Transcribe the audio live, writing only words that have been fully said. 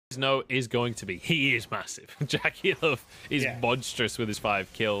know is going to be. He is massive. JackeyLove is monstrous with his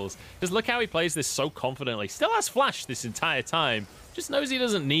 5 kills. Just look how he plays this so confidently. Still has flash this entire time. Just knows he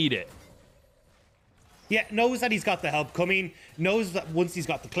doesn't need it. Yeah, knows that he's got the help coming, knows that once he's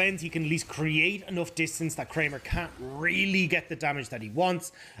got the cleanse, he can at least create enough distance that Kramer can't really get the damage that he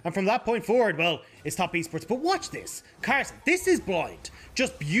wants. And from that point forward, well, it's top esports. But watch this. Carson, this is blind.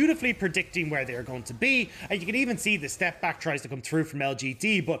 Just beautifully predicting where they're going to be. And you can even see the step back tries to come through from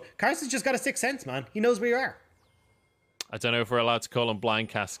LGD, but Carson's just got a sixth sense, man. He knows where you are. I don't know if we're allowed to call them blind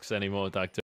casks anymore, Doctor.